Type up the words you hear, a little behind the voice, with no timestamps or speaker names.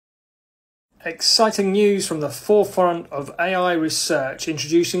Exciting news from the forefront of AI research,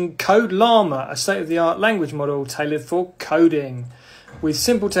 introducing Llama, a state-of-the-art language model tailored for coding. With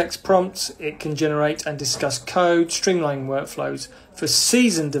simple text prompts, it can generate and discuss code, streamlining workflows for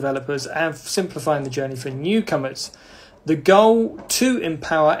seasoned developers and simplifying the journey for newcomers. The goal: to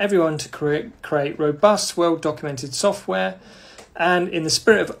empower everyone to create robust, well-documented software. And in the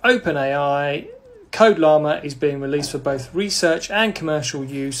spirit of OpenAI, Llama is being released for both research and commercial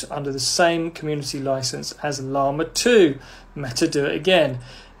use under the same community license as Llama 2. Meta do it again.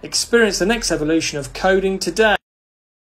 Experience the next evolution of coding today.